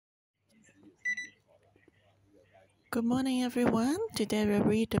Good morning, everyone. Today we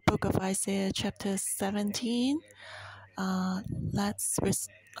read the book of Isaiah, chapter 17. I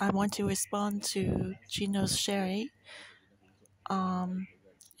want to respond to Gino's sharing.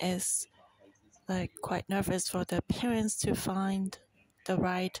 Is quite nervous for the parents to find the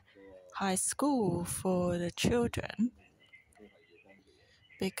right high school for the children,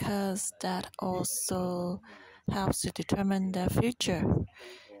 because that also helps to determine their future.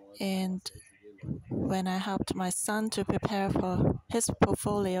 And when I helped my son to prepare for his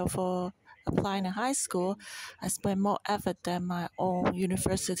portfolio for applying in high school, I spent more effort than my own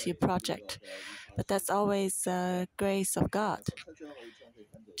university project. But that's always the grace of God.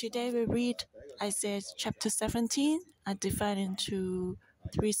 Today we read Isaiah chapter 17. I divide into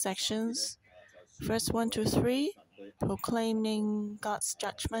 3 sections. Verse 1 to 3, proclaiming God's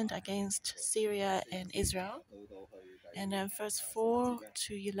judgment against Syria and Israel. And then verse 4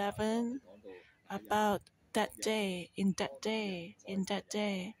 to 11, about that day, in that day, in that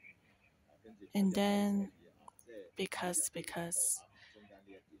day. And then because,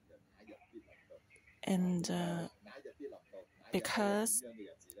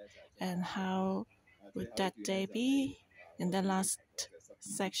 and how would that day be? In the last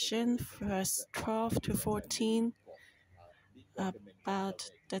section, verse 12 to 14, about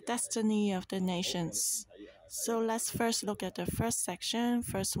the destiny of the nations. So let's first look at the first section,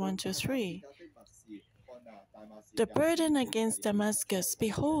 verse 1 to 3. The burden against Damascus.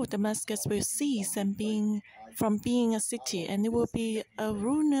 Behold, Damascus will cease from being a city, and it will be a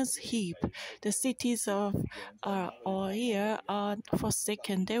ruinous heap. The cities of Ar are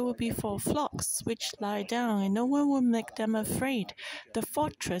forsaken. They will be for flocks which lie down, and no one will make them afraid. The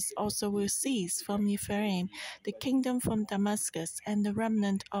fortress also will cease from Ephraim, the kingdom from Damascus, and the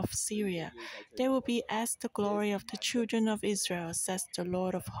remnant of Syria. They will be as the glory of the children of Israel, says the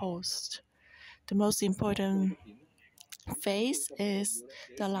Lord of hosts. The most important phase is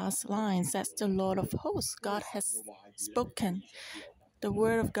the last line, says the Lord of hosts. God has spoken. The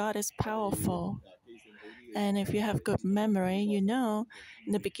word of God is powerful. And if you have good memory, you know,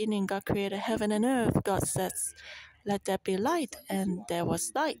 in the beginning God created heaven and earth. God says, let there be light, and there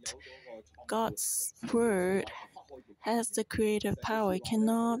was light. God's word has the creative power. It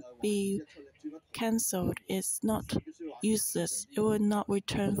cannot be cancelled. It's not useless. It will not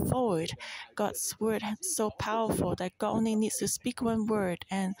return void. God's word is so powerful that God only needs to speak one word,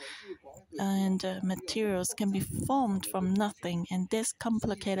 and materials can be formed from nothing. And this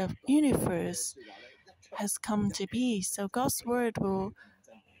complicated universe has come to be. So God's word will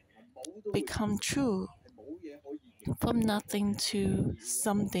become true. From nothing to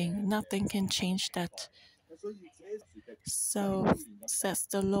something, nothing can change that. So says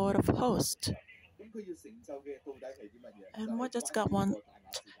the Lord of hosts. And what does God want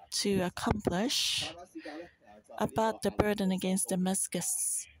to accomplish about the burden against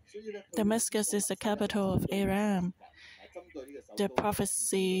Damascus? Damascus is the capital of Aram. The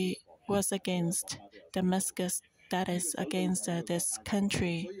prophecy was against Damascus, that is, against this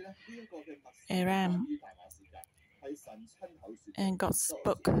country, Aram. And God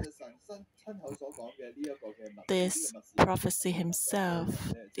spoke this prophecy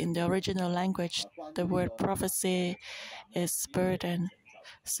himself. In the original language, the word prophecy is burden.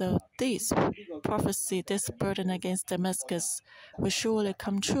 So this prophecy, this burden against Damascus, will surely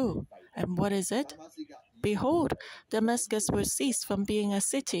come true. And what is it? Behold, Damascus will cease from being a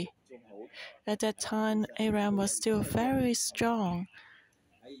city. At that time, Aram was still very strong.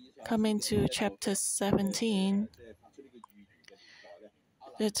 Coming to chapter 17,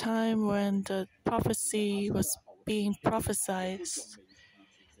 the time when the prophecy was being prophesied,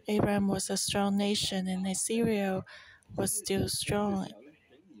 Aram was a strong nation, and Assyria was still strong.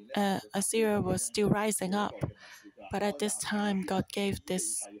 Assyria was still rising up. But at this time, God gave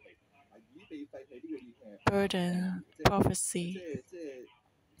this burden prophecy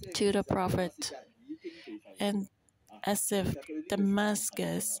to the prophet, and as if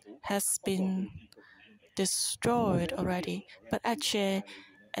Damascus has been destroyed already. But actually,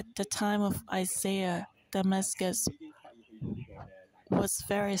 at the time of Isaiah, Damascus was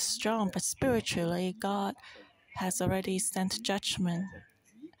very strong, but spiritually, God has already sent judgment,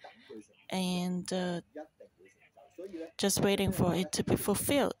 and just waiting for it to be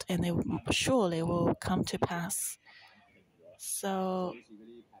fulfilled, and it surely will come to pass. So,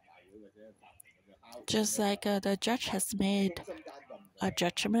 just like the judge has made a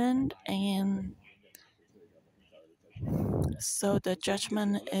judgment, and so the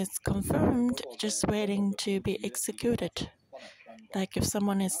judgment is confirmed, just waiting to be executed. Like if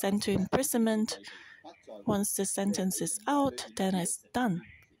someone is sent to imprisonment, once the sentence is out, then it's done.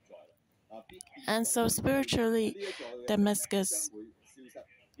 And so spiritually, Damascus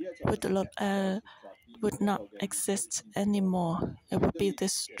would not exist anymore. It would be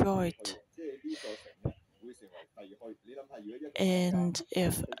destroyed. And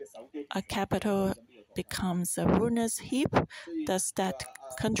if a capital becomes a ruinous heap, does that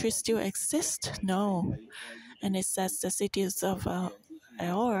country still exist? No. And it says the cities of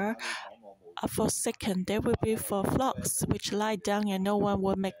Aor are forsaken. They will be for flocks which lie down, and no one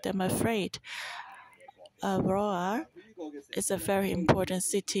will make them afraid. Aroer is a very important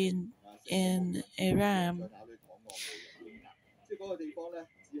city in Aram.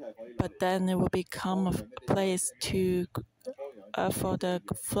 But then it will become a place for the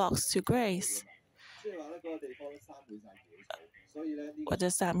flocks to graze. What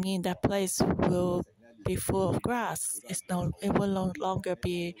does that mean? That place will be full of grass. It will no longer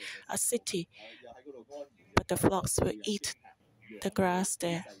be a city, but the flocks will eat the grass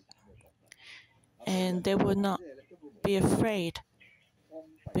there. And they will not be afraid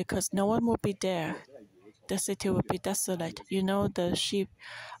because no one will be there. The city will be desolate. The sheep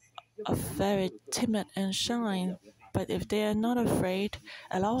are very timid and shy, but if they are not afraid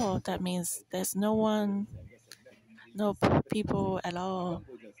at all, that means there's no one, no people at all.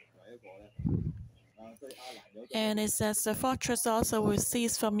 And it says the fortress also will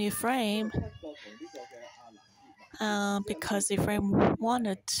cease from Ephraim because Ephraim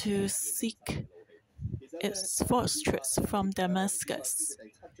wanted to seek its fortress from Damascus.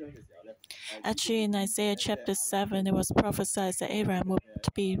 Actually, in Isaiah chapter 7, it was prophesied that Aram would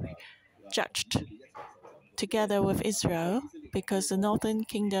be judged together with Israel because the northern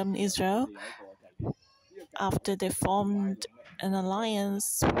kingdom, Israel, after they formed an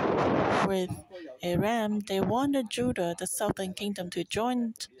alliance with Aram, they wanted Judah, the southern kingdom, to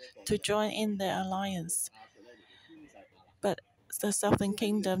join in the alliance. But the southern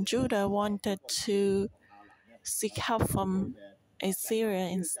kingdom, Judah, wanted to seek help from Assyria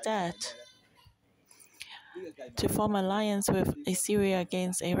instead, to form alliance with Assyria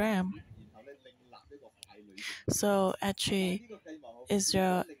against Aram. So actually,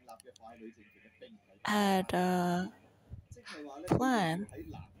 Israel had a plan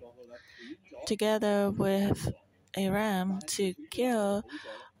together with Aram to kill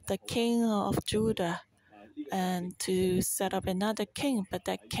the king of Judah and to set up another king, but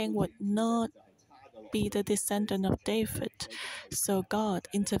that king would not be the descendant of David. So God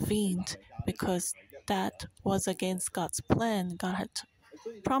intervened because that was against God's plan. God had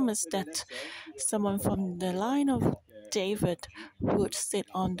promised that someone from the line of David would sit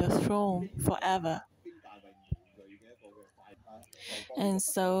on the throne forever. And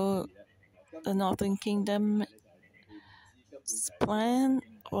so the northern kingdom's plan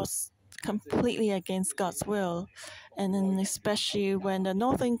was completely against God's will. And then especially when the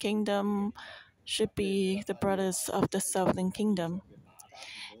northern kingdom should be the brothers of the southern kingdom.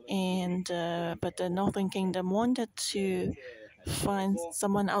 But the northern kingdom wanted to find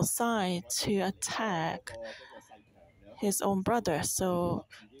someone outside to attack his own brother. So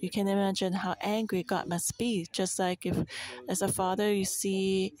you can imagine how angry God must be. Just like if, as a father, you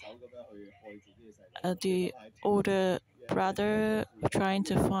see the older brother trying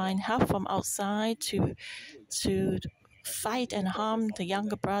to find help from outside to fight and harm the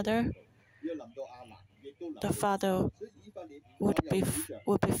younger brother, the father would be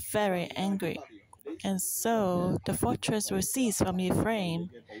very angry. And so the fortress will cease from Ephraim,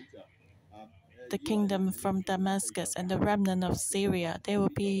 the kingdom from Damascus, and the remnant of Syria. They will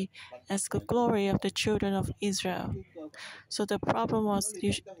be as the glory of the children of Israel. So the problem was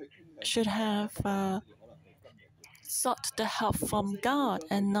you should have sought the help from God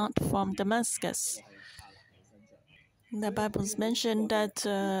and not from Damascus. The Bible's mentioned that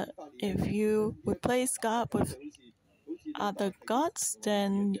if you replace God with other gods,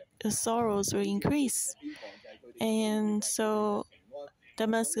 then the sorrows will increase. And so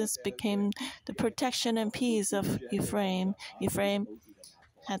Damascus became the protection and peace of Ephraim. Ephraim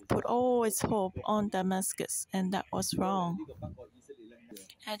had put all its hope on Damascus, and that was wrong.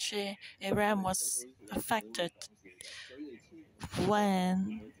 Actually, Aram was affected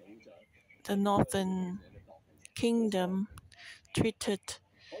when the northern kingdom treated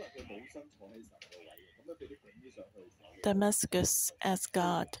Damascus as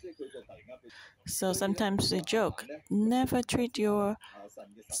God. So sometimes we joke, never treat your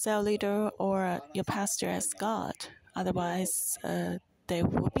cell leader or your pastor as God, otherwise they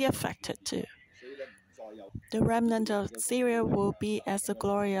will be affected too. The remnant of Syria will be as the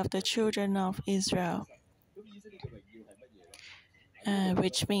glory of the children of Israel,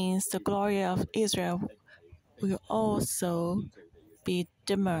 which means the glory of Israel will also be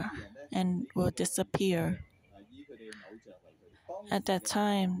dimmer. and will disappear. At that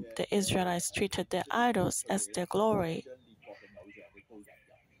time, the Israelites treated their idols as their glory.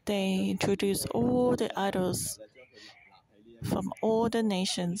 They introduced all the idols from all the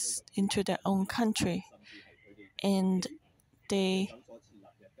nations into their own country, and they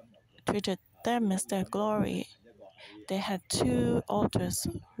treated them as their glory. They had two altars,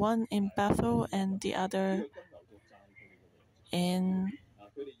 one in Bethel and the other in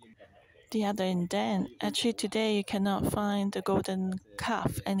Dan. Actually, today you cannot find the golden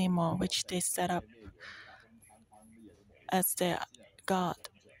calf anymore, which they set up as their god.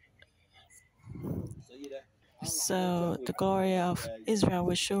 So the glory of Israel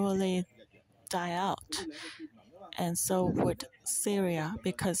will surely die out, and so would Syria,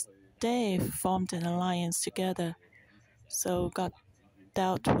 because they formed an alliance together. So God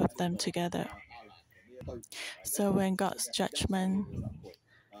dealt with them together. So when God's judgment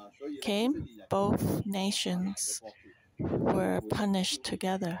came, both nations were punished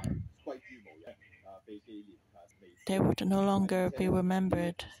together. They would no longer be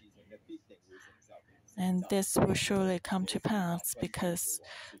remembered. And this will surely come to pass because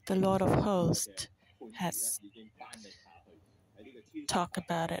the Lord of hosts has talked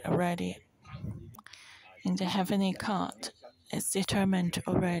about it already. In the heavenly court, it's determined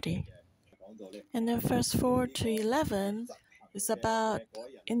already. And then verse 4 to 11 is about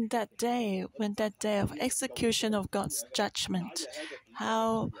in that day, when that day of execution of God's judgment,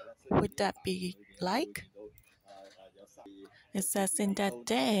 how would that be like? It says in that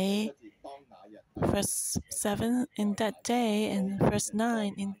day, verse 7, in that day, and verse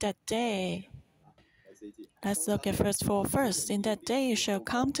 9, in that day. Let's look at verse 4 first. In that day it shall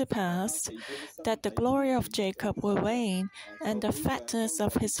come to pass that the glory of Jacob will wane, and the fatness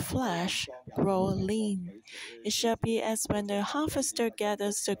of his flesh grow lean. It shall be as when the harvester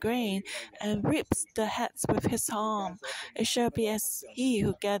gathers the grain and reaps the heads with his arm. It shall be as he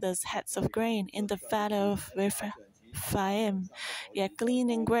who gathers heads of grain in the valley of Rephaim. Yet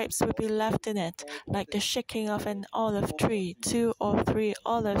gleaning grapes will be left in it, like the shaking of an olive tree, 2 or 3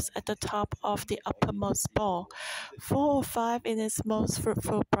 olives at the top of the uppermost bough, 4 or 5 in its most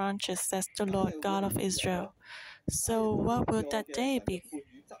fruitful branches, says the Lord God of Israel. So what will that day be?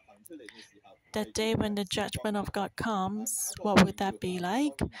 That day when the judgment of God comes, what would that be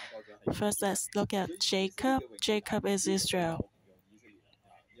like? First, let's look at Jacob. Jacob is Israel.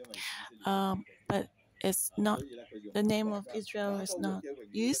 But it's not, the name of Israel is not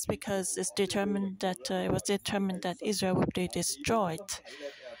used because it was determined that Israel would be destroyed.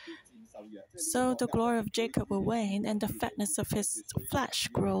 So the glory of Jacob will wane, and the fatness of his flesh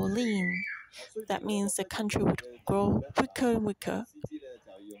grow lean. That means the country would grow weaker and weaker.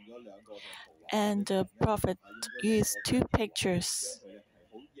 And the prophet used 2 pictures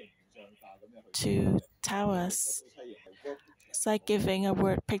to tell us. It's like giving a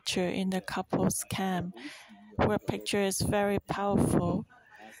word picture in the couple's camp. Word picture is very powerful,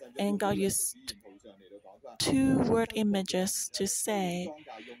 and God used 2 word images to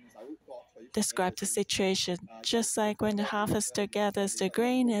describe the situation, just like when the harvester gathers the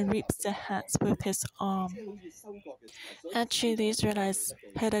grain and reaps the heads with his arm. Actually, the Israelites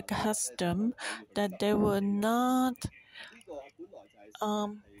had a custom that they would not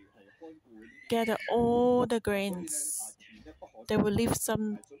gather all the grains. They will leave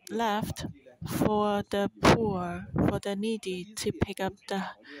some left for the poor, for the needy to pick up the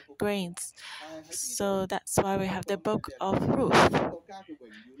grains. So that's why we have the book of Ruth,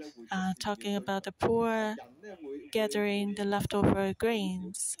 talking about the poor gathering the leftover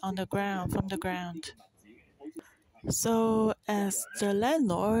grains on the ground, from the ground. So as the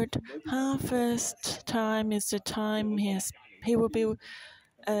landlord, harvest time is the time he will be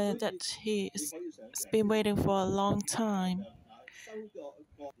that he's been waiting for a long time.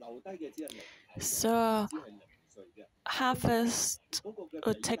 So harvest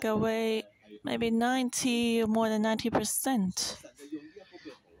would take away maybe 90 or more than 90%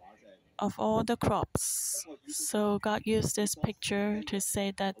 of all the crops. So God used this picture to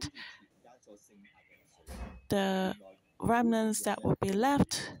say that the remnants that will be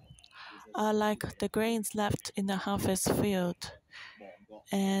left are like the grains left in the harvest field.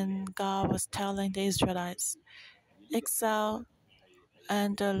 And God was telling the Israelites, exile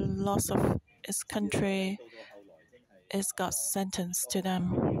and the loss of his country is God's sentence to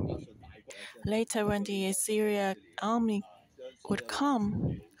them. Later, when the Assyrian army would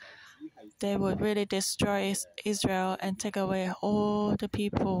come, they would really destroy Israel and take away all the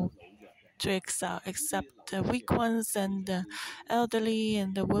people to exile, except the weak ones and the elderly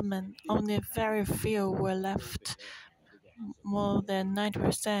and the women. Only very few were left more than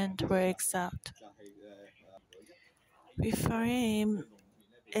 90% were exiled. Rephaim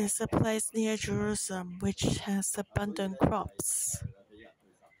is a place near Jerusalem which has abundant crops.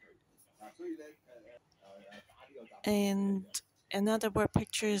 And another word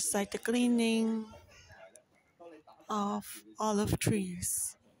picture is like the gleaning of olive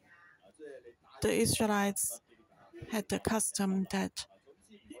trees. The Israelites had the custom that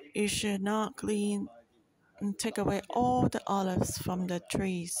you should not glean and take away all the olives from the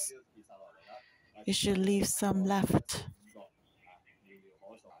trees. You should leave some left.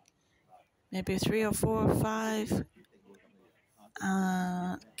 Maybe 3 or 4 or 5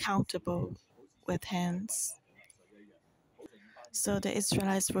 countable with hands. So the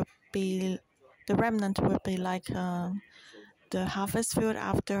Israelites would be, the remnant would be like the harvest field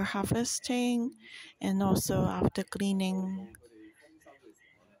after harvesting and also after gleaning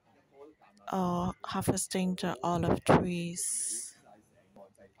or harvesting the olive trees.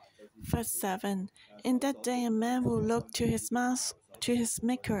 Verse 7. In that day a man will look to his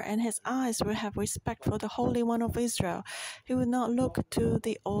maker, and his eyes will have respect for the Holy One of Israel. He will not look to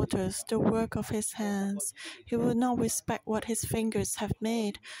the altars, the work of his hands. He will not respect what his fingers have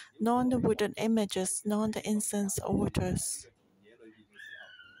made, nor the wooden images, nor the incense altars.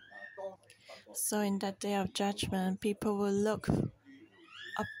 So in that day of judgment, people will look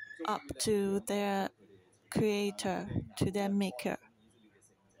up to their Creator, to their Maker,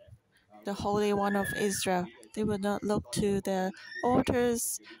 the Holy One of Israel. They will not look to the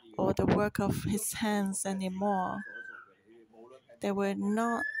altars or the work of his hands anymore. They will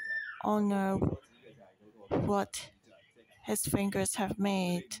not honor what his fingers have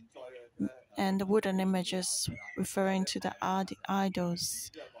made, and the wooden images referring to the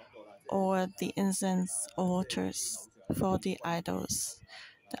idols or the incense altars for the idols.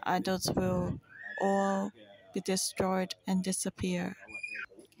 The idols will all be destroyed and disappear.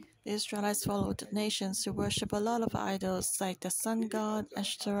 The Israelites followed the nations to worship a lot of idols like the sun god,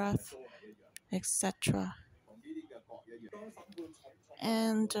 Ashtaroth, etc.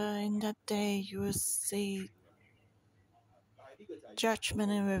 And in that day, you will see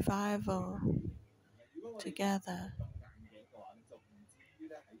judgment and revival together.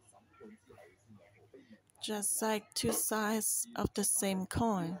 Just like two sides of the same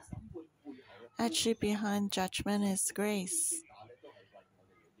coin. Actually, behind judgment is grace.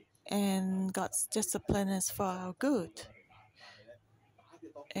 And God's discipline is for our good.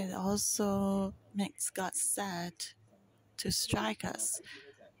 It also makes God sad to strike us.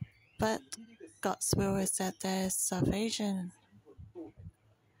 But God's will is that there is salvation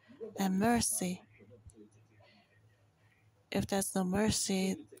and mercy. If there's no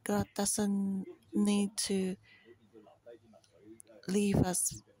mercy, God doesn't need to leave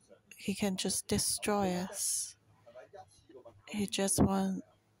us. He can just destroy us. He just wants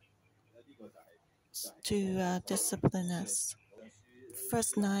to discipline us.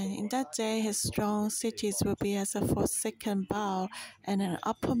 Verse 9. In that day his strong cities will be as a forsaken bough and an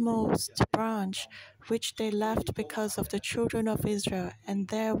uppermost branch, which they left because of the children of Israel, and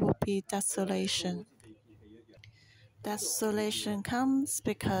there will be desolation. Desolation comes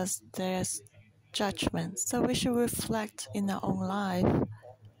because there's judgment. So we should reflect in our own life.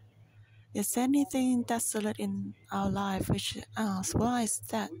 Is anything desolate in our life? We should ask, why is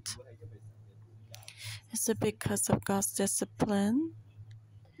that? Is it because of God's discipline?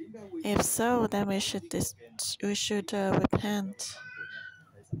 If so, then we should repent.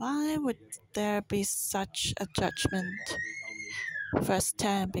 Why would there be such a judgment? Verse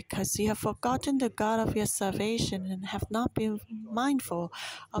 10. Because you have forgotten the God of your salvation and have not been mindful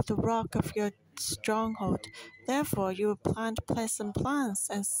of the rock of your stronghold. Therefore you will plant pleasant plants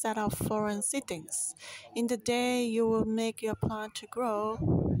and set out foreign sittings. In the day you will make your plant to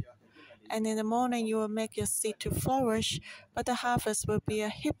grow, and in the morning you will make your seed to flourish, but the harvest will be a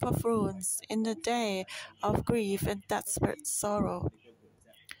heap of ruins in the day of grief and desperate sorrow.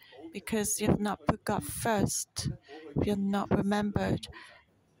 Because you have not put God first, you have not remembered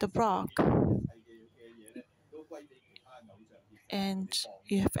the rock, and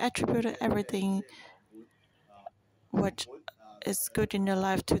you have attributed everything what is good in your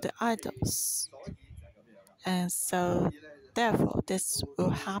life to the idols. And so, therefore, this will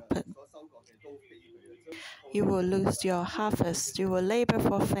happen. You will lose your harvest. You will labor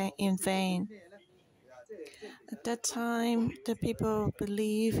in vain. At that time, the people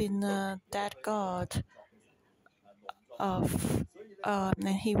believe in a dead God and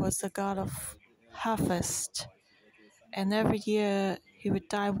he was a god of harvest. And every year he would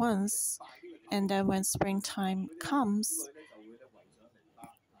die once, and then when springtime comes,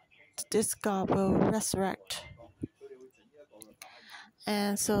 this God will resurrect.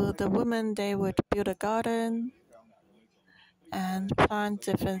 And so the women, they would build a garden and plant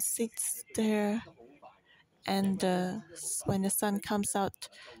different seeds there. And when the sun comes out,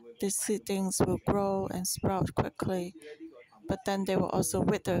 the seedlings will grow and sprout quickly. But then they will also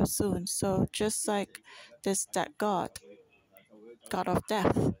wither soon. So just like that god of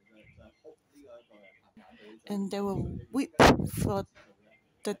death, and they will weep for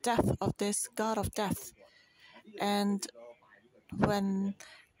the death of this god of death. And when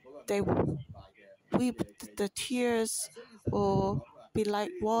they weep, the tears will be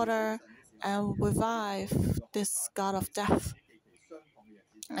like water and revive this god of death.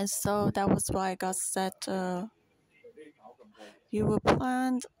 And so that was why God said, you will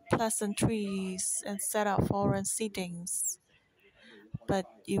plant pleasant trees and set out foreign seedings, but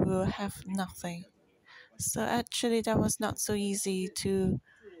you will have nothing. So actually, that was not so easy to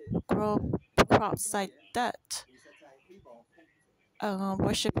grow crops like that.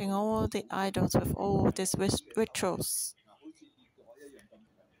 Worshipping all the idols with all these rituals.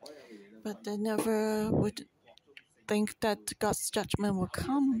 But they never would think that God's judgment will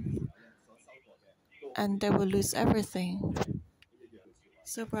come and they will lose everything.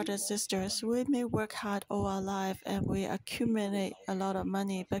 So, brothers and sisters, we may work hard all our life and we accumulate a lot of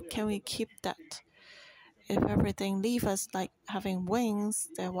money, but can we keep that? If everything leaves us like having wings,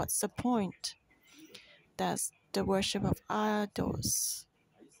 then what's the point? That's the worship of idols.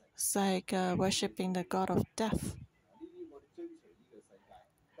 It's like worshipping the god of death.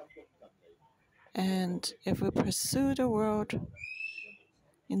 And if we pursue the world,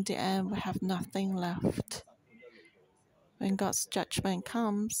 in the end, we have nothing left. When God's judgment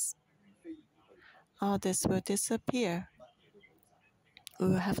comes, all this will disappear. We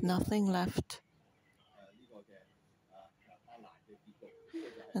will have nothing left.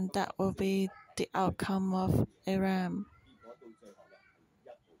 And that will be the outcome of Aram.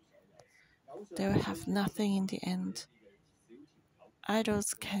 They will have nothing in the end.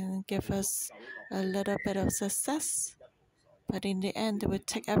 Idols can give us a little bit of success, but in the end, they will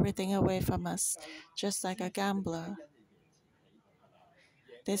take everything away from us, just like a gambler.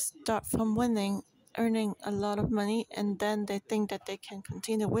 They start from winning, earning a lot of money, and then they think that they can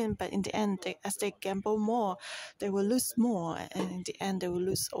continue to win, but in the end, as they gamble more, they will lose more, and in the end, they will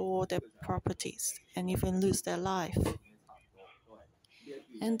lose all their properties and even lose their life.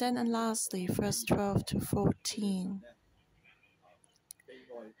 And then, and lastly, verse 12 to 14,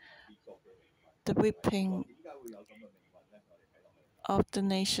 the weeping of the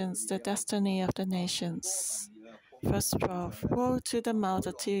nations, the destiny of the nations. Verse 12, woe to the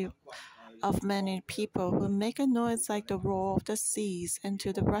multitude of many people who make a noise like the roar of the seas, and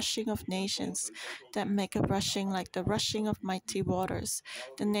to the rushing of nations that make a rushing like the rushing of mighty waters.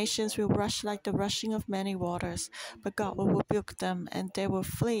 The nations will rush like the rushing of many waters, but God will rebuke them, and they will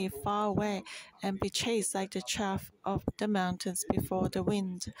flee far away and be chased like the chaff of the mountains before the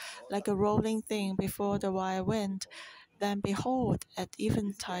wind, like a rolling thing before the wild wind. Then behold, at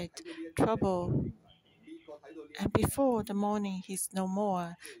eventide, trouble, and before the morning he's no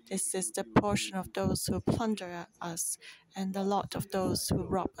more. This is the portion of those who plunder us, and the lot of those who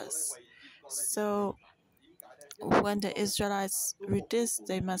rob us. So when the Israelites read this,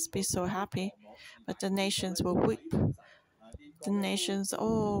 they must be so happy, but the nations will weep. The nations,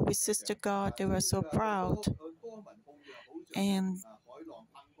 oh, we sister God, they were so proud. And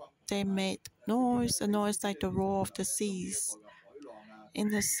they made a noise like the roar of the seas. In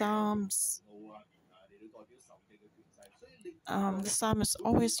the Psalms, the psalmist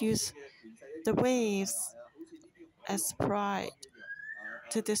always use the waves as pride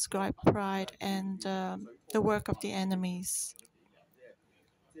to describe pride and the work of the enemies.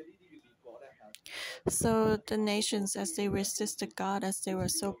 So the nations, as they resisted God, as they were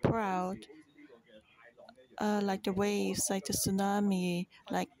so proud, like the waves, like the tsunami,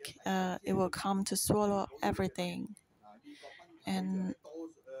 like it will come to swallow up everything. And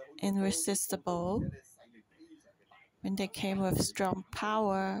irresistible, when they came with strong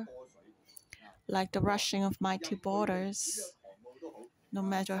power, like the rushing of mighty waters, no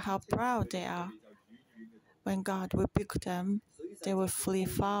matter how proud they are, when God rebuked them, they will flee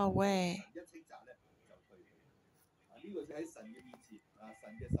far away.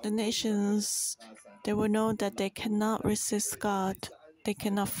 The nations, they will know that they cannot resist God. They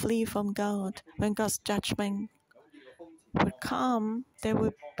cannot flee from God. When God's judgment would come, they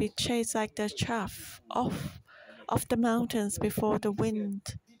would be chased like the chaff off the mountains before the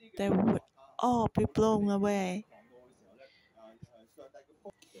wind. They would all be blown away.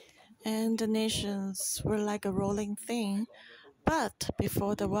 And the nations were like a rolling thing, but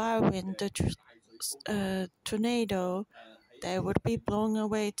before the wild wind, the tornado, they would be blown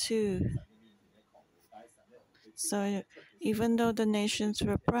away too. So even though the nations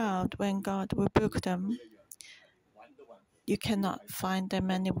were proud when God rebuked them, you cannot find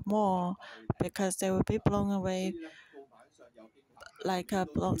them anymore because they will be blown away like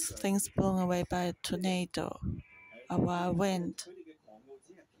things blown away by a tornado, a wild wind.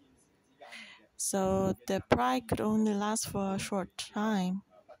 So their pride could only last for a short time.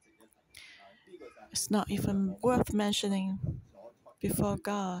 It's not even worth mentioning before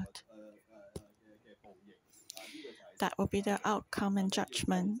God. That will be the outcome and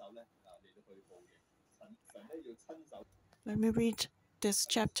judgment. When we read this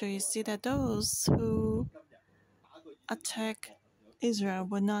chapter, you see that those who attack Israel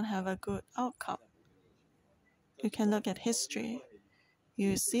will not have a good outcome. You can look at history.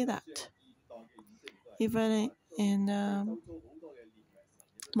 You see that. Even in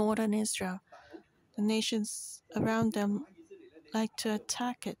modern Israel, the nations around them like to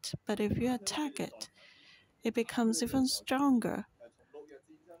attack it. But if you attack it, it becomes even stronger.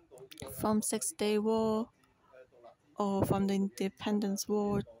 From Six-Day War or from the Independence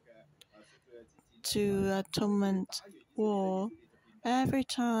War to Atonement War, every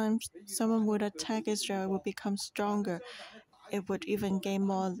time someone would attack Israel, it would become stronger. It would even gain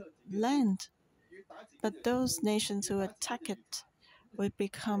more land. But those nations who attack it would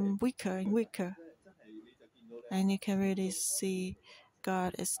become weaker and weaker. And you can really see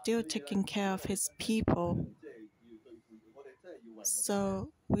God is still taking care of His people. So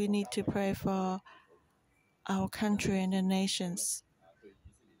we need to pray for our country and the nations.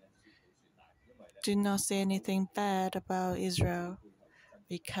 Do not say anything bad about Israel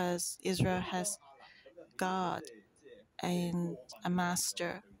because Israel has God and a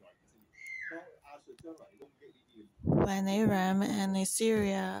master. When Aram and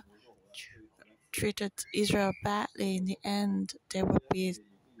Assyria treated Israel badly, in the end, they would be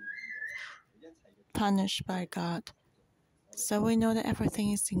punished by God. So we know that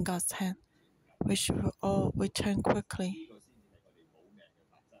everything is in God's hand. We should all return quickly.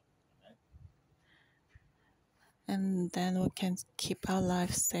 And then we can keep our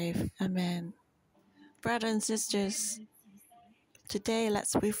lives safe. Amen. Brothers and sisters, today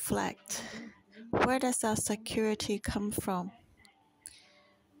let's reflect. Where does our security come from?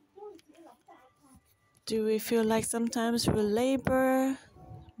 Do we feel like sometimes we labor,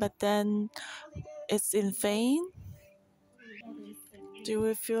 but then it's in vain? Do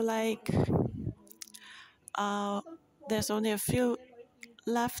we feel like there's only a few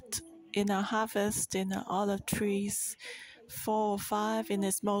left in our harvest in the olive trees, 4 or 5 in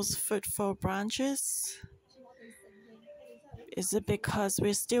its most fruitful branches? Is it because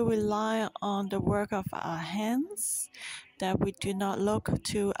we still rely on the work of our hands that we do not look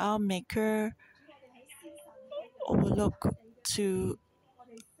to our Maker or look to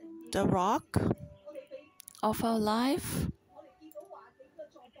the rock of our life?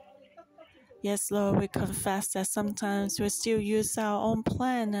 Yes, Lord, we confess that sometimes we still use our own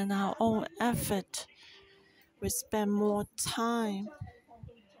plan and our own effort. We spend more time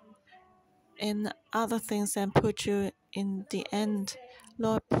in other things and put you in the end.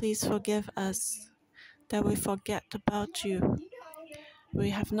 Lord, please forgive us that we forget about you.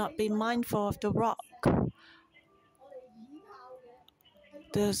 We have not been mindful of the rock,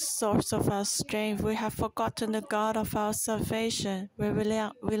 the source of our strength. We have forgotten the God of our salvation. We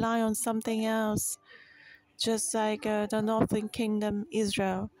rely on something else, just like the northern kingdom,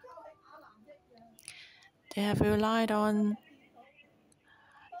 Israel. They have relied on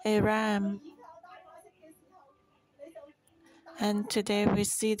Aram. And today we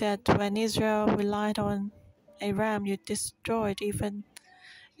see that when Israel relied on Aram, you destroyed even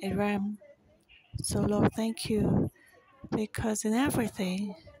Aram. So Lord, thank you, because in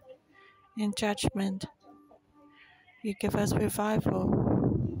everything, in judgment, you give us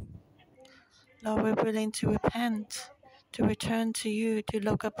revival. Lord, we're willing to repent, to return to you, to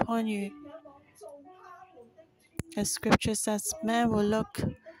look upon you. As scripture says, man will look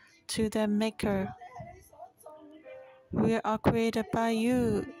to their Maker. We are created by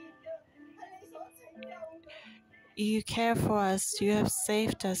you. You care for us. You have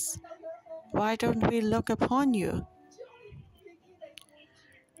saved us. Why don't we look upon you?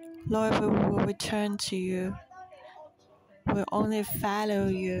 Lord, we will return to you. We'll only follow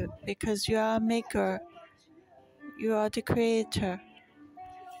you because you are a Maker. You are the Creator.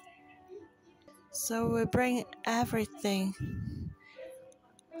 So we bring everything,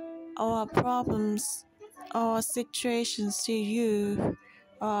 our problems, our situations to you,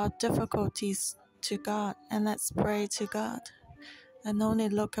 our difficulties to God, and let's pray to God and only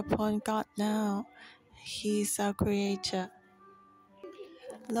look upon God now. He's our Creator.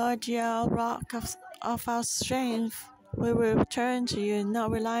 Lord, you are our rock of our strength. We will return to you,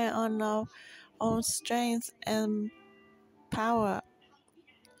 not relying on our own strength and power.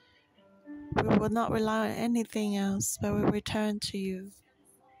 We will not rely on anything else, but we return to you.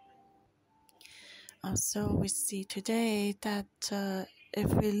 Also, we see today that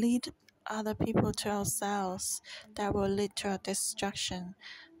if we lead other people to ourselves, that will lead to our destruction,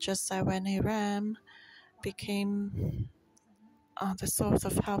 just like when Hiram became the source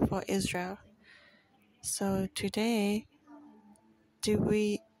of help for Israel. So today,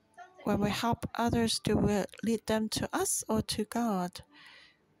 when we help others, do we lead them to us or to God?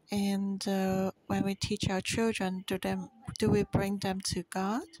 And when we teach our children, do we bring them to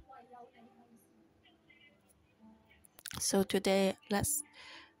God? So today, let's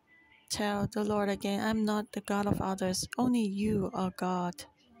tell the Lord again, I'm not the God of others, only you are God.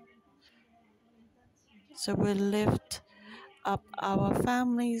 So we lift up our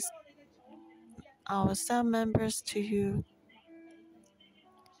families, our cell members to you.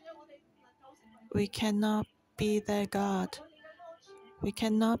 We cannot be their God. We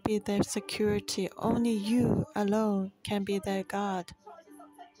cannot be their security. Only you alone can be their God.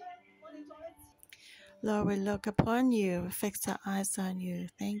 Lord, we look upon you, fix our eyes on you.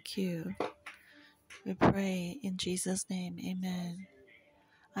 Thank you. We pray in Jesus' name. Amen.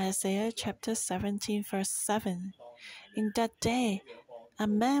 Isaiah chapter 17, verse 7. In that day, a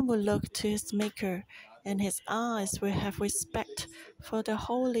man will look to his Maker, and his eyes will have respect for the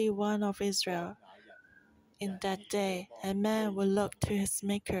Holy One of Israel. In that day, a man will look to his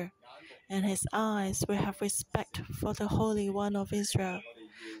Maker, and his eyes will have respect for the Holy One of Israel.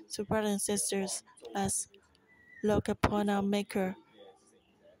 So, brothers and sisters, let's look upon our Maker,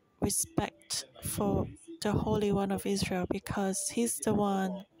 respect for the Holy One of Israel, because He's the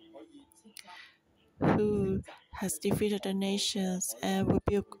one who has defeated the nations and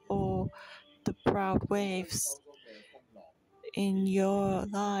rebuked all the proud waves in your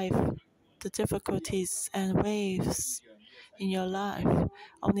life, the difficulties and waves in your life.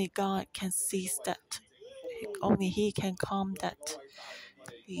 Only God can seize that. Only He can calm that.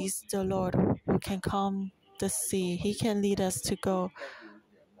 He's the Lord who can calm the sea. He can lead us to go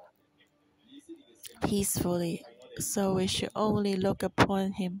peacefully. So we should only look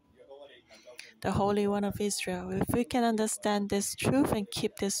upon Him, the Holy One of Israel. If we can understand this truth and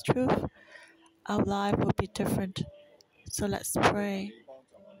keep this truth, our life will be different. So let's pray.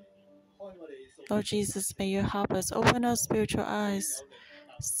 Lord Jesus, may you help us open our spiritual eyes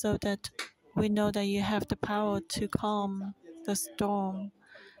so that we know that you have the power to calm the storm.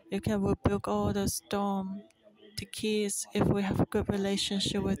 You can rebuke all the storm. The key is if we have a good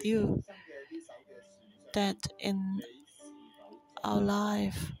relationship with you, that in our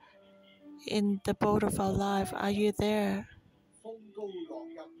life, in the boat of our life, are you there?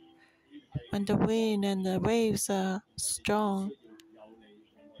 When the wind and the waves are strong,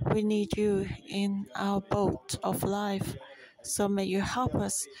 we need you in our boat of life. So may you help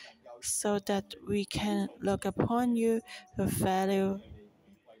us so that we can look upon you to value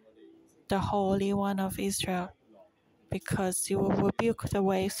the Holy One of Israel, because you will rebuke the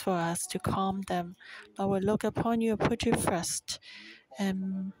waves for us to calm them. Lord, we look upon you, put you first,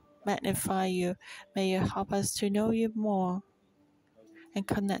 and magnify you. May you help us to know you more and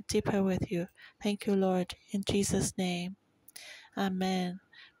connect deeper with you. Thank you, Lord, in Jesus' name. Amen.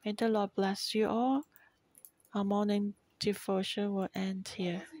 May the Lord bless you all. Our morning devotion will end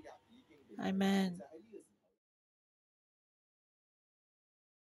here. Amen.